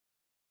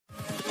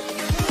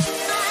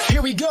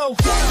we go.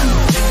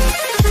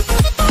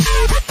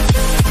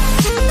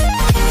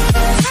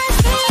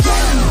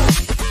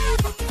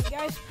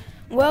 Guys,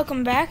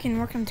 welcome back, and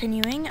we're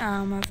continuing.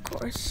 Of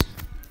course,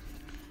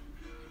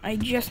 I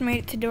just made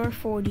it to door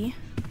 40.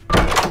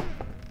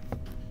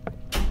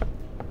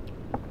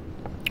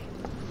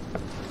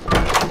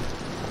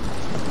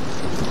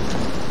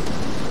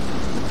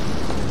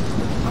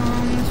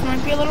 This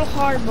might be a little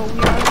hard, but we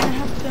are gonna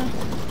have to.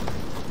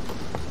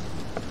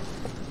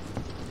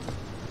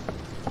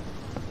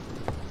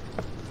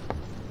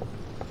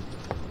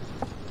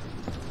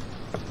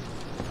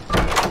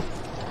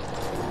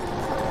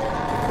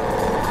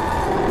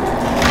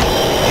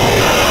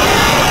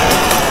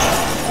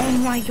 Oh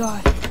my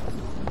god.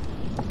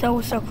 That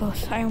was so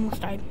close. I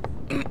almost died.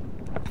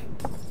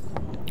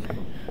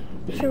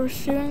 So we're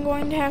soon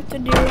going to have to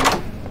do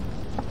the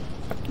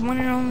one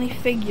and only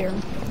figure.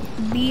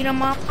 Beat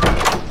him up.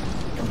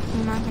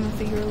 I'm not going to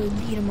figuratively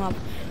beat him up.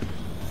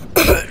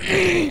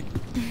 We're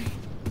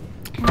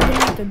going to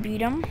have to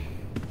beat him.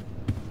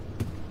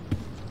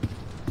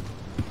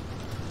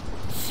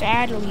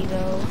 Sadly,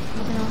 though,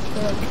 we're going to have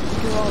to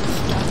do all this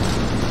stuff.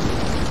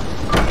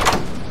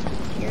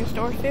 Here's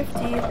door 50.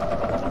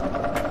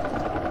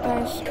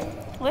 Guys,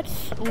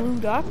 let's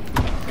loot up.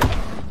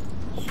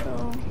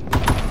 So,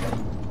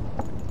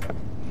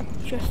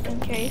 just in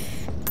case.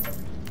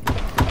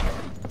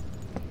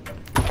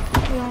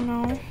 We don't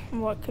know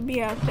what could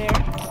be out there.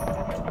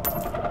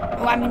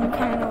 Well, I mean, we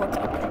kind of know what's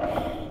out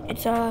there.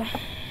 It's,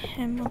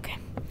 okay.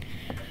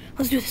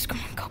 Let's do this. Come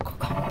on, go, go,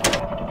 go.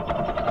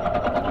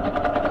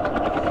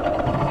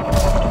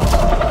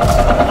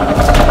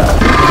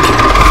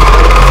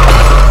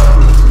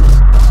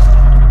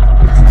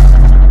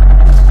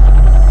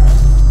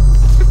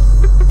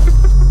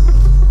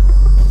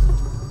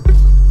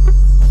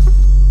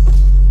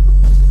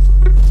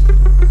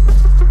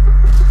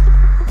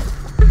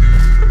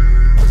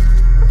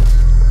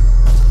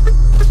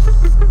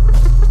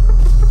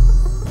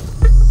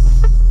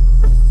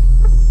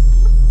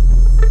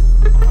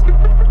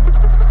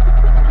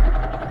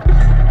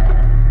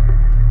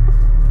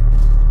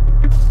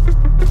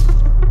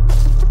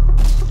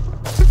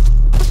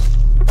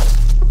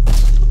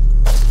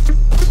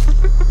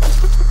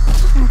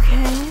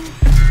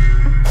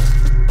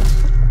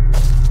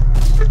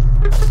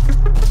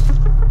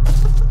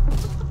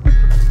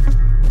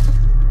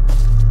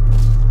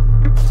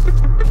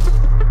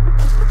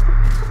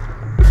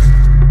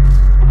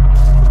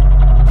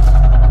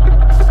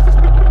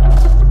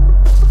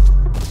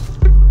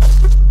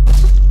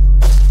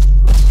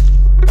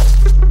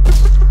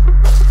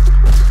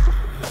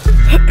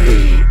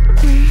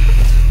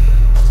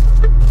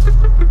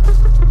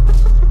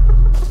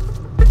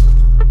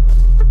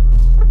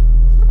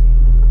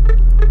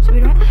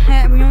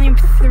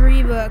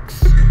 $3.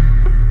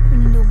 We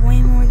need to do way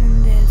more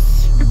than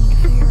this. We need to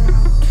figure out.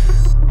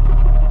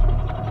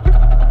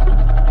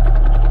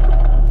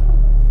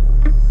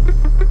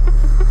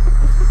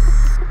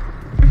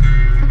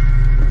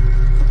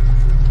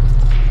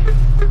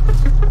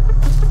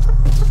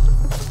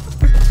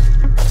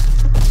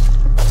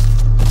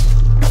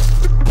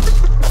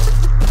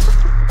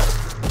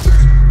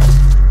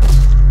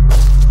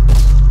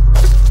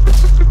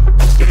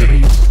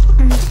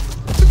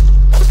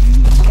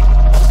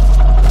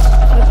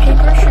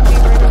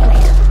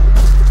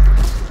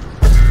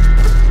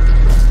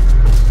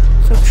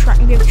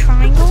 We have a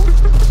triangle,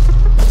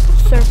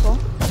 circle,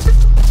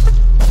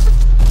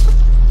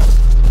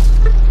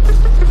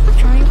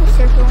 triangle,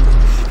 circle,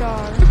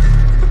 star,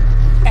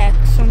 X.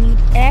 So we need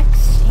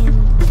X and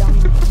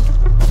diamond.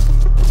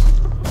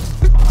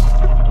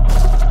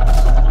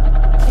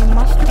 They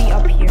must be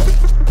up here.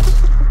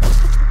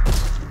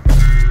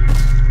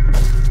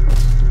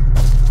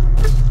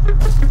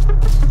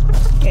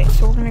 Okay,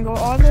 so we're gonna go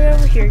all the way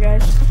over here,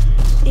 guys.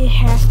 It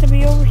has to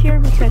be over here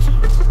because,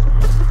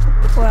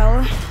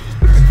 well,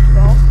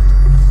 go.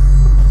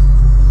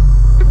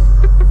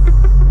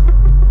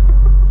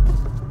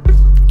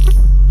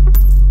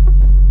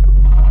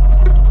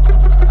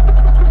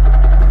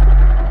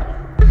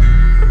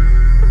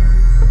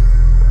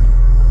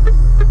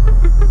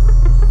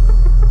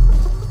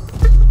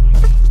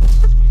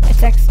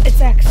 It's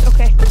X,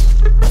 okay.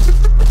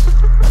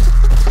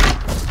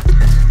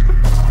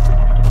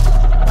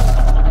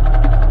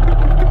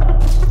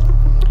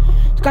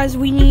 Guys,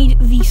 we need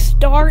the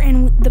star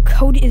and the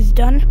code is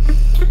done.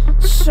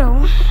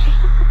 So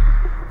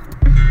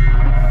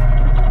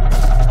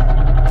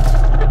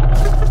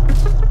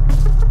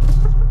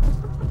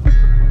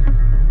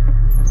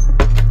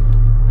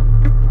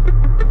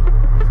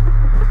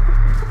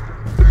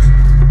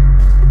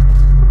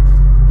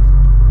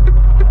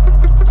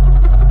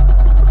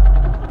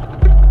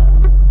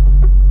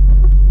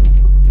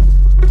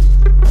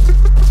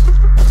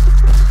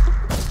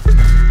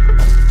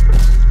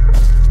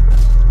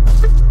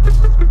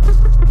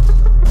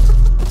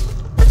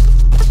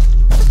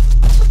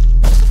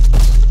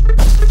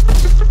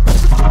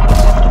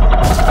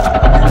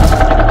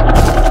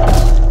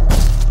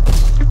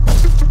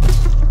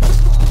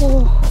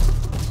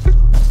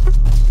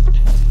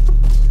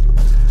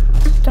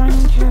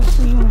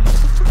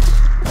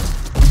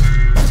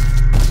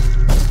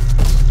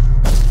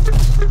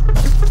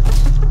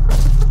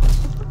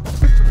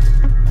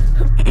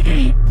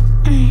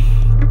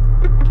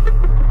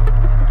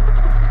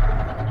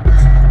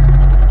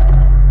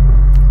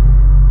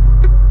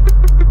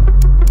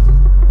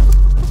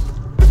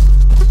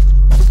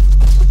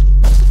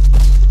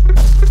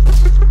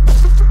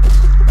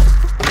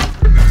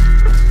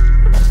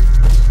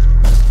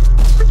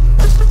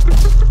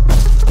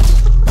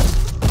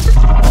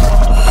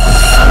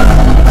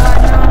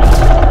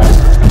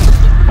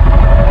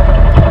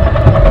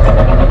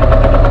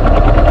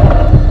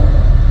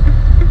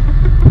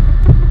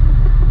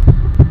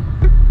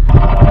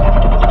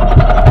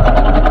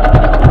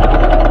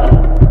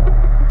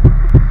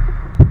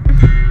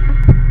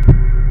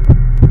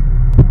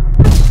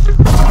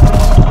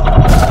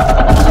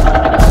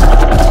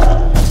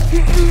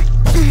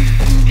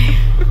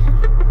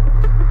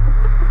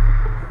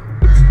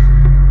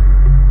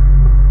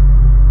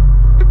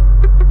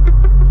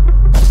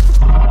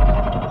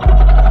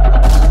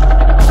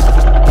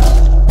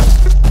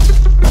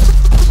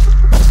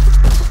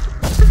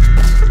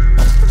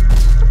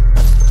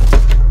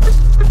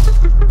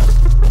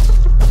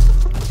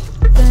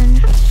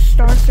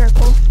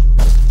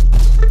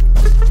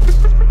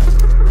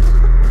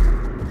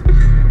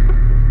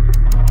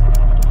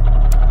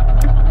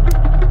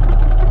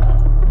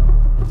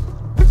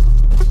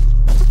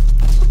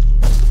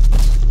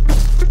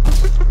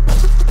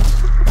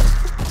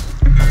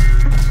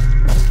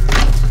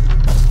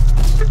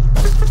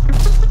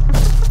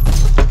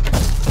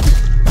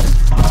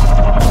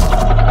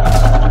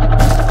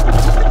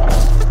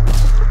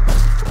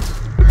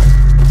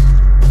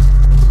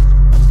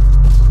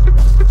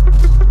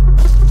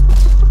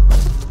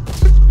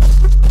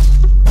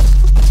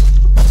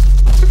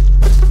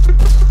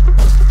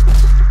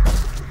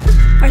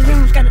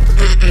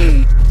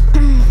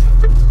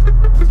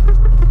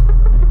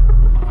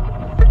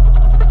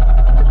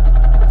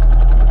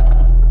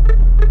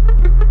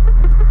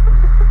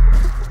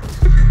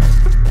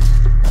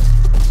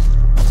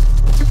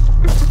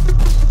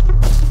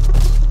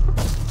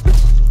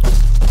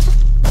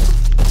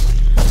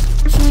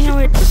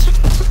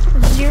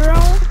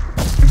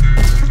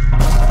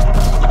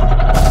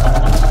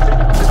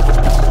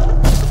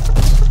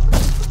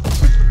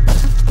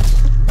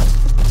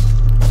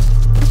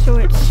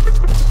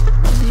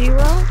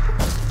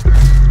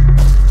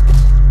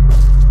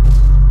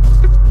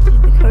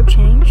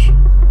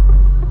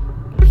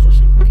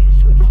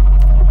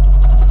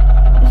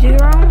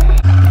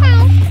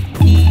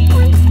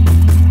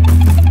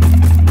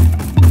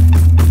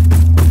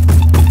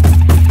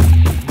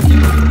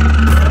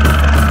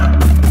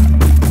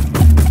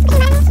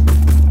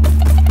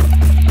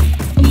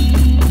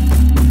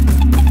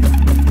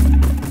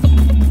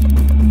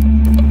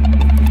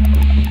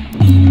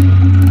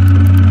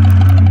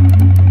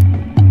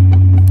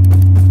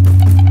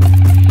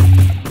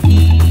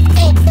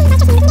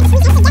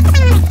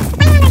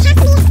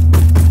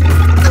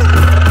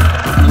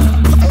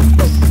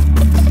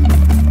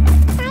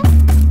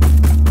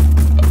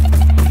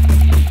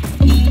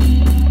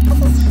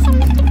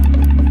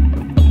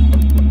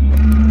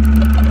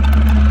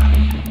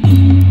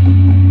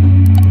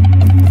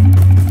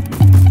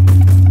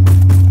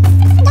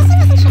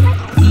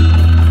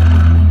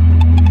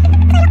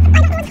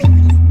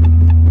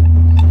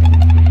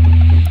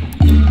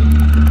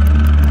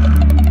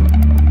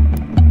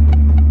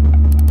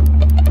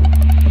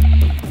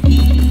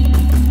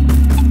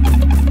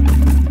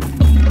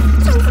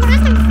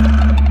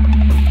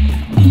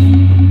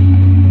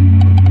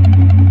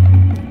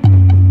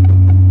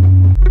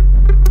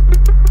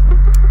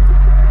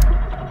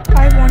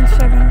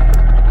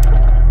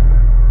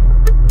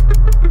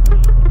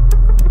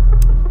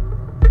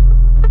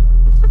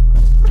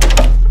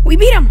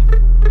beat him!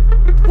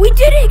 We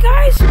did it,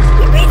 guys!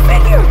 We beat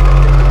Figure!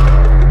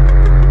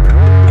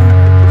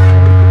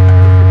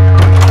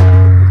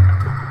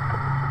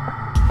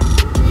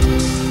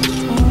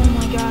 Oh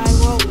my god,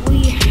 well,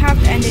 we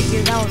have to end it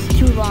here. That was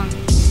too long.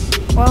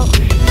 Well,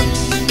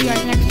 see you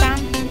guys next time.